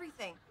ruin it?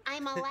 everything.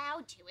 I'm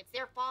allowed to. It's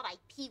their fault I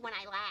pee when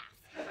I laugh.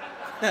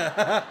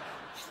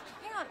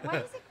 Hang on, why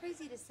is it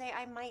crazy to say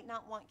I might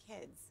not want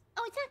kids?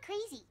 Oh, it's not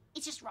crazy.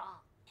 It's just wrong.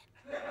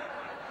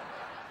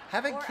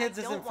 Having Or kids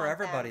I don't isn't for want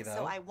everybody, them,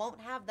 though. So I won't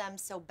have them,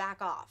 so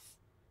back off.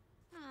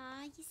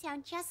 Aw, you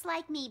sound just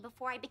like me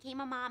before I became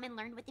a mom and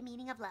learned what the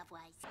meaning of love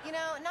was. You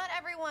know, not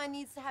everyone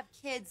needs to have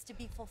kids to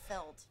be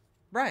fulfilled.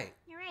 Right.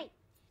 You're right.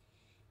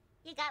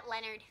 You got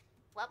Leonard.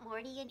 What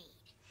more do you need?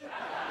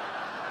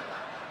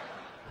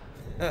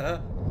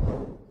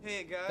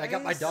 Hey, guys. I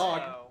got my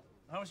dog.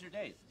 How was your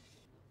date?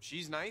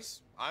 She's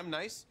nice. I'm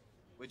nice.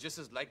 We're just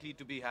as likely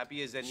to be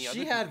happy as any other.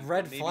 She had people,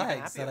 red maybe even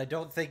flags that happier. I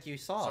don't think you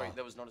saw. Sorry,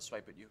 that was not a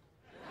swipe at you.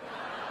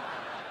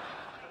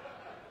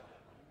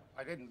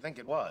 I didn't think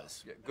it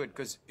was. Yeah, good,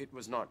 because it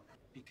was not.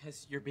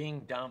 Because you're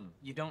being dumb.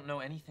 You don't know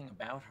anything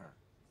about her.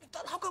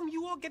 How come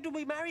you all get to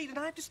be married and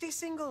I have to stay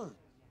single?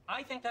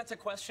 I think that's a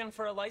question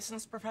for a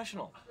licensed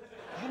professional.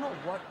 You know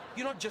what?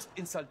 You're not just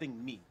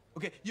insulting me.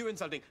 Okay, you're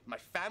insulting my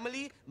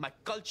family, my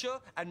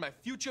culture, and my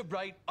future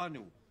bride,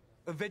 Anu.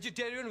 A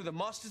vegetarian with a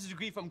master's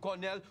degree from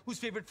Cornell whose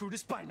favorite fruit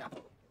is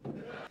pineapple.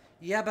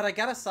 Yeah, but I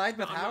gotta side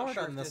with I'm not Howard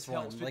sure on if this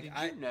helps, one. but Like,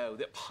 did you know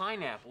that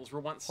pineapples were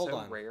once Hold so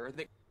on. rare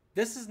that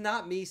This is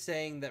not me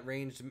saying that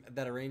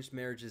arranged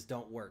marriages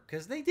don't work,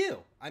 because they do.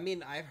 I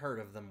mean, I've heard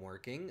of them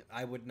working.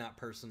 I would not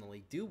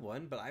personally do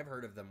one, but I've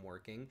heard of them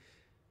working.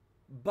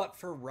 But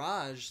for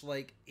Raj,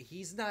 like,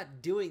 he's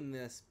not doing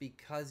this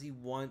because he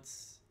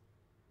wants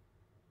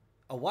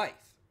a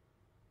wife.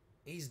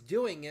 He's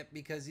doing it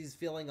because he's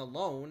feeling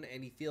alone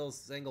and he feels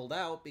singled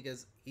out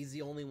because he's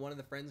the only one in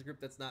the friends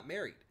group that's not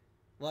married.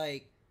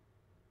 Like,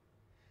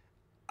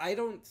 I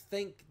don't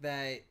think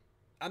that...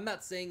 I'm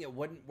not saying it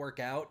wouldn't work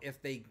out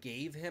if they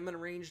gave him an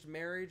arranged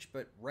marriage,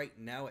 but right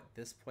now at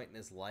this point in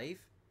his life,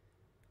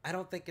 I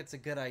don't think it's a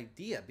good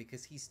idea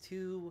because he's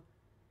too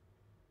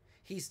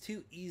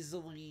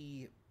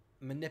easily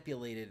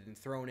manipulated and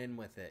thrown in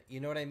with it.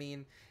 You know what I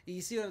mean?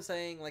 You see what I'm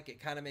saying? Like,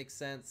 it kind of makes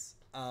sense.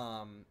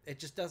 It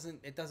just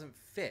doesn't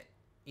fit.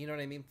 You know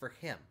what I mean? For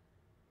him.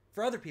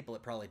 For other people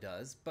it probably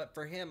does, but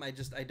for him I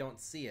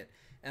don't see it.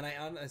 And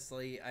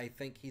I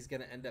think he's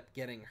going to end up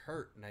getting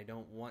hurt, and I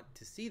don't want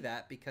to see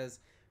that because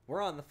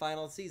we're on the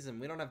final season.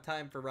 We don't have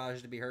time for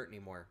Raj to be hurt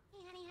anymore.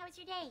 Hey, honey, how was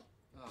your day?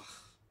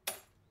 Ugh.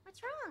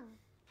 What's wrong?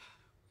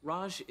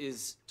 Raj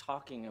is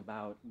talking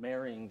about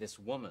marrying this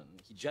woman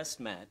he just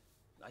met.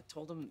 I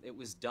told him it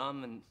was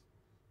dumb, and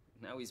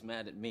now he's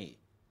mad at me.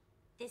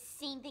 The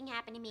same thing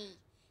happened to me.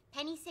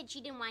 Penny said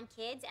she didn't want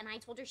kids, and I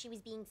told her she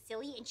was being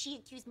silly, and she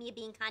accused me of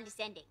being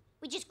condescending.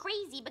 Which is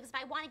crazy, because if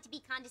I wanted to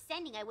be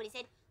condescending, I would have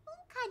said, oh,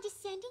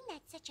 condescending,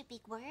 that's such a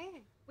big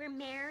word. We're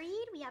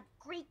married, we have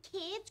great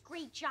kids,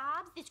 great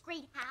jobs, this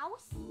great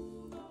house.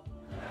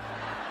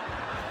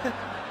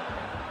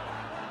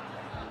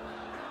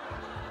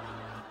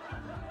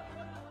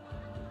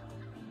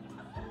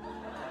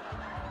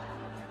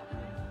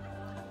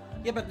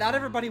 Yeah, but not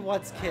everybody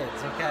wants kids,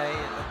 okay?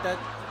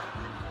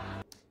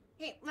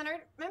 Hey, Leonard,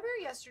 remember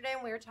yesterday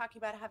when we were talking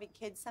about having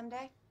kids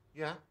someday?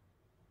 Yeah?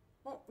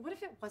 Well, what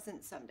if it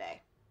wasn't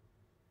someday?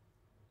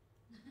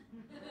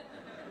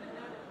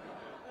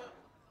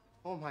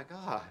 Oh my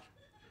God.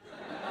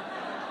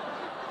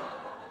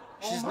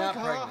 She's oh my not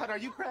God, pregnant. Are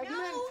you pregnant?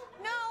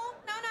 No.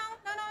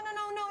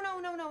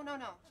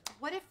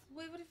 What if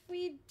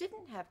we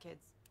didn't have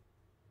kids?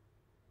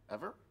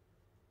 Ever?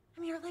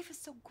 I mean, our life is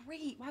so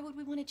great. Why would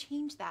we want to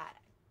change that?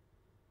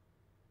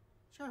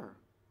 Sure,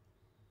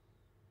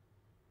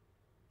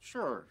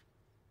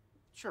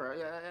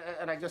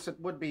 and I guess it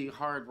would be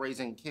hard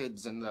raising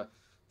kids in the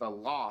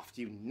loft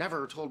you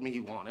never told me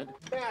you wanted.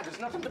 Yeah, there's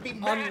nothing to be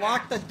mad at.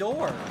 Unlock the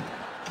door.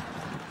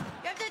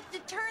 You have to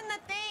turn the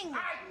thing.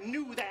 I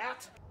knew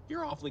that.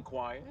 You're awfully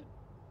quiet.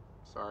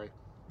 Sorry.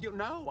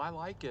 No, I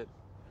like it.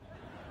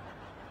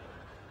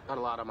 Got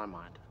a lot on my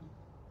mind.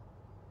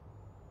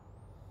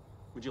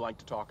 Would you like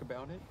to talk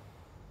about it?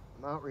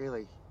 Not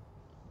really.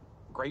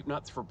 Grape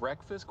nuts for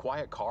breakfast,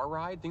 quiet car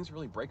ride. Things are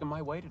really breaking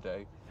my way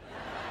today.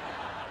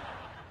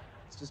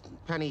 It's just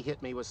Penny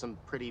hit me with some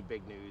pretty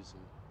big news,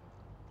 and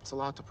it's a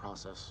lot to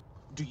process.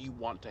 Do you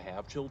want to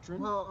have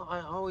children? Well, I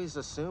always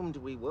assumed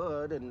we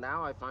would, and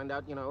now I find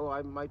out,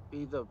 I might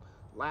be the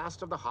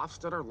last of the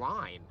Hofstadter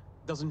line.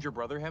 Doesn't your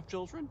brother have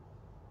children?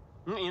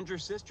 And your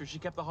sister, she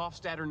kept the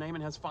Hofstadter name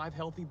and has 5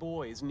 healthy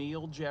boys.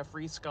 Neil,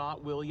 Jeffrey,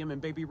 Scott, William, and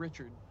baby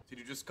Richard. Did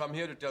you just come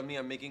here to tell me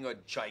I'm making a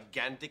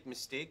gigantic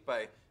mistake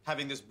by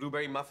having this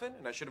blueberry muffin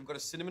and I should have got a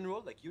cinnamon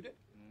roll like you did?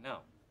 No.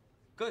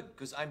 Good,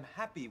 because I'm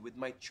happy with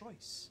my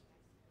choice.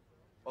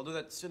 Although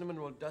that cinnamon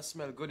roll does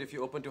smell good if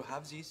you're open to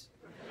halvesies.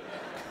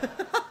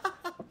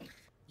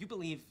 You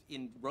believe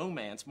in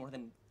romance more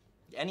than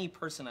any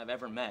person I've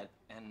ever met,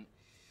 and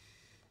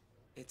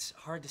it's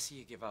hard to see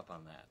you give up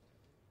on that.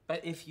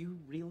 But if you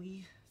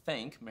really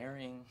think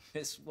marrying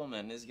this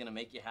woman is gonna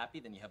make you happy,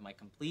 then you have my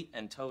complete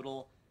and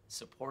total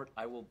support.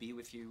 I will be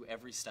with you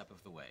every step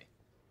of the way.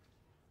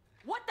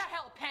 What the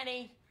hell,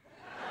 Penny?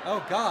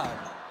 Oh, God.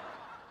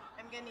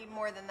 I'm gonna need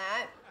more than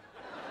that.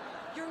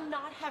 You're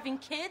not having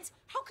kids?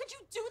 How could you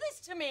do this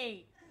to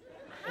me?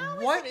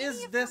 What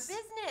is this?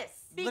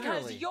 Business. Because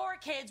Literally. your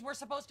kids were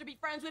supposed to be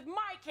friends with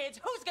my kids.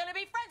 Who's gonna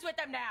be friends with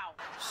them now?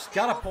 She's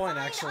got a point,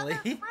 actually.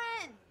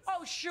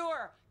 Oh,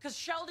 sure. Because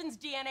Sheldon's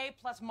DNA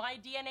plus my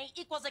DNA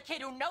equals a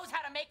kid who knows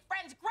how to make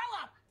friends grow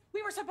up.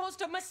 We were supposed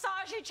to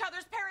massage each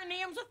other's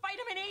perineums with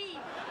vitamin E.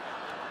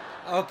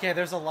 Okay,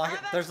 there's a lot.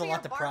 There's a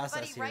lot to Barf process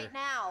buddy here. right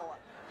now.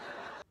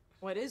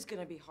 What is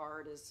gonna be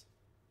hard is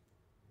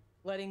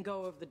letting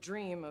go of the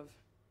dream of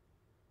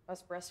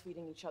us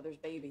breastfeeding each other's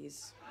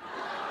babies.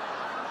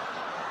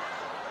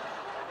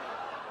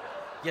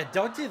 Yeah,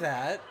 don't do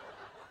that.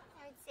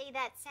 I would say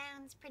that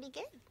sounds pretty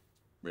good.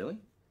 Really?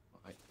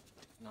 I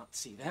did not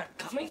see that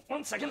coming.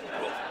 1 second.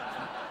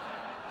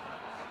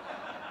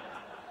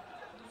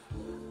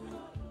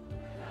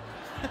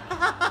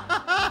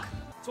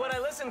 It's what I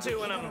listen to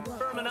when I'm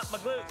firming up my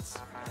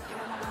glutes.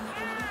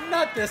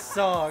 Not this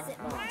song.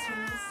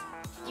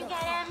 You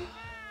get him?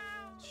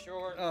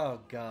 Sure.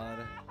 Oh,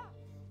 God.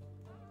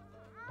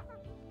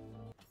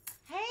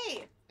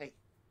 Hey. Hey.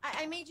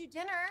 I made you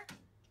dinner.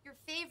 Your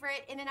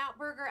favorite In-N-Out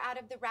burger out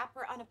of the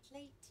wrapper on a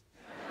plate.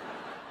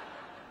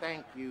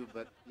 Thank you,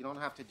 but you don't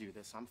have to do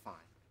this. I'm fine.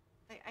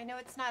 I know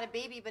it's not a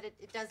baby, but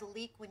it does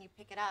leak when you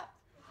pick it up.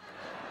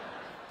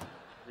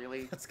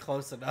 Really? That's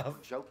close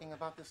enough. Joking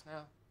about this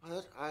now?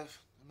 But I've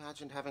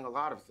imagined having a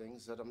lot of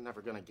things that I'm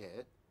never gonna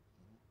get.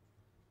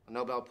 A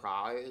Nobel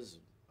Prize,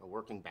 a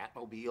working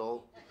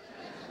Batmobile.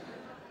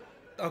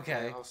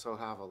 Okay. I also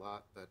have a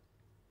lot that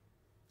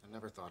I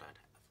never thought I'd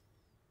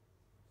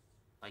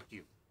have. Like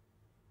you.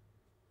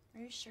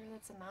 Are you sure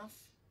that's enough?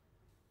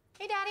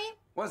 Hey, Daddy.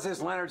 What's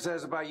this Leonard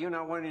says about you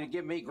not wanting to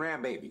give me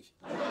grandbabies?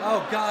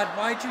 Oh, God,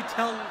 why'd you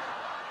tell...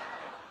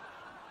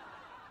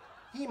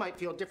 He might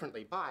feel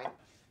differently. Bye.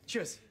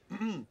 Cheers.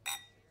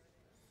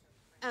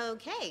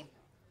 Okay.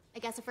 I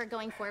guess if we're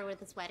going forward with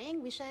this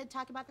wedding, we should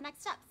talk about the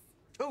next steps.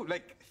 Oh,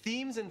 like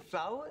themes and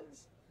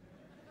flowers?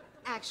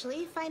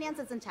 Actually,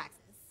 finances and taxes.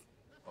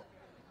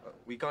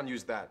 We can't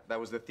use that. That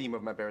was the theme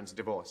of my parents'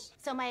 divorce.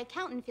 So my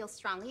accountant feels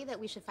strongly that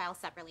we should file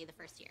separately the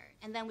first year,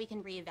 and then we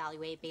can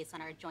reevaluate based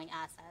on our joint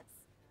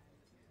assets.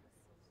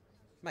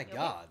 My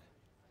God.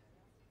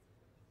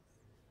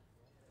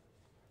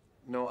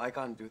 No, I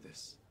can't do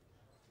this.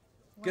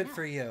 Good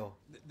for you.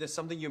 There's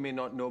something you may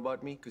not know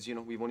about me, because, you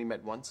know, we've only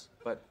met once,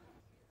 but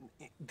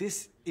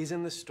this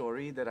isn't the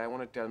story that I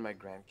want to tell my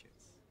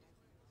grandkids.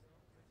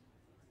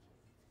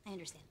 I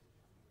understand.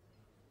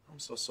 I'm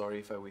so sorry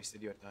if I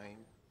wasted your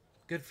time.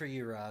 Good for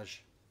you,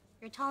 Raj.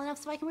 You're tall enough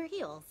so I can wear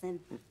heels, and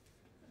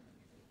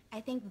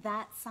I think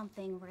that's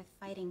something worth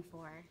fighting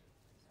for.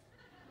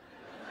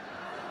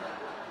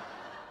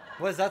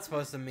 What is that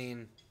supposed to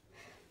mean?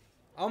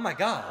 Oh my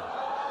God.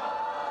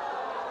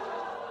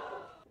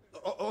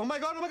 Oh my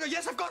God,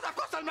 yes, of course,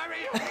 I'll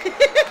marry you!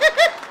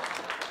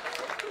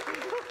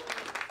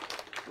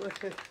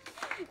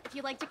 If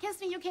you'd like to kiss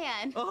me, you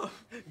can. Oh,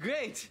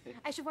 great.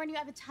 I should warn you, I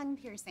have a tongue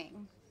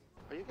piercing.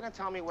 Are you gonna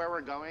tell me where we're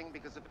going?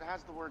 Because if it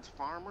has the words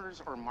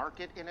farmers or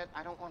market in it,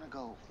 I don't want to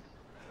go.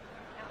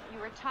 You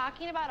were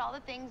talking about all the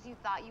things you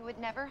thought you would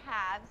never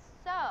have,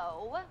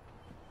 so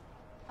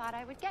thought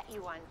I would get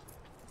you one.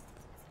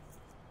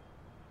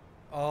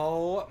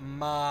 Oh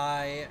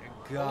my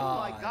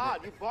God. Oh my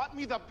God, you bought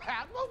me the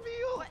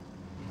Batmobile?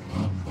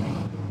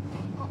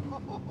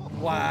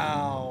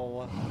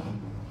 Wow.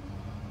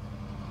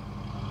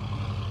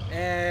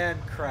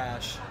 And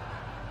crash.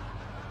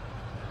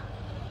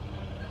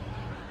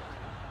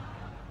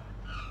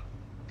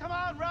 Come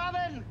on,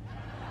 Robin!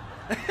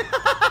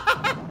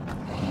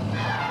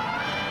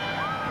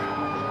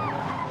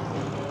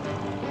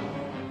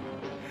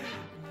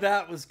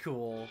 That was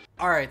cool.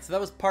 Alright, so that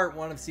was part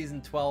 1 of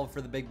season 12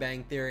 for The Big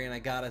Bang Theory, and I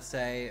gotta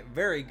say,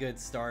 very good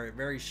start,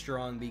 very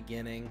strong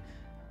beginning.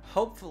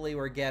 Hopefully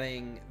we're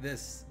getting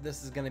this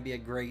is gonna be a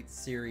great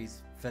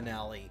series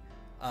finale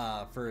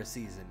for a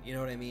season, you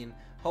know what I mean?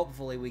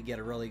 Hopefully we get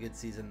a really good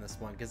season this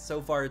one, because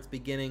so far it's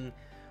beginning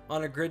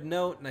on a good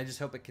note, and I just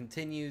hope it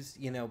continues.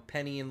 You know,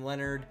 Penny and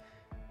Leonard,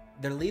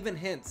 they're leaving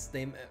hints.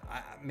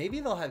 Maybe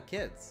they'll have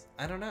kids.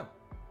 I don't know.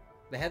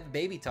 They had the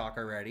baby talk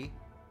already.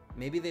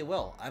 Maybe they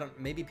will.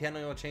 Maybe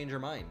Penny will change her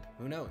mind.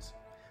 Who knows?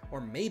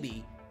 Or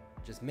maybe,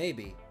 just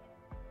maybe,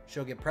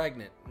 she'll get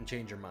pregnant and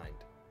change her mind.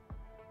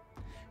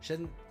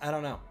 I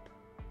don't know.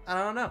 I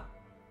don't know.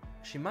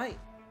 She might.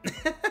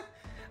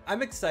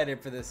 I'm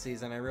excited for this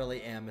season. I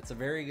really am. It's a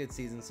very good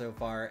season so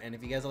far. And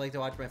if you guys would like to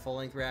watch my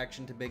full-length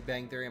reaction to Big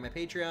Bang Theory on my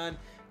Patreon,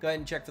 go ahead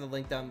and check for the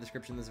link down in the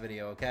description of this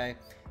video, okay?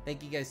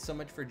 Thank you guys so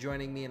much for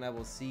joining me, and I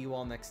will see you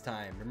all next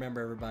time.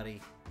 Remember,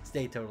 everybody,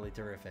 stay totally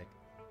terrific.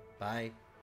 Bye.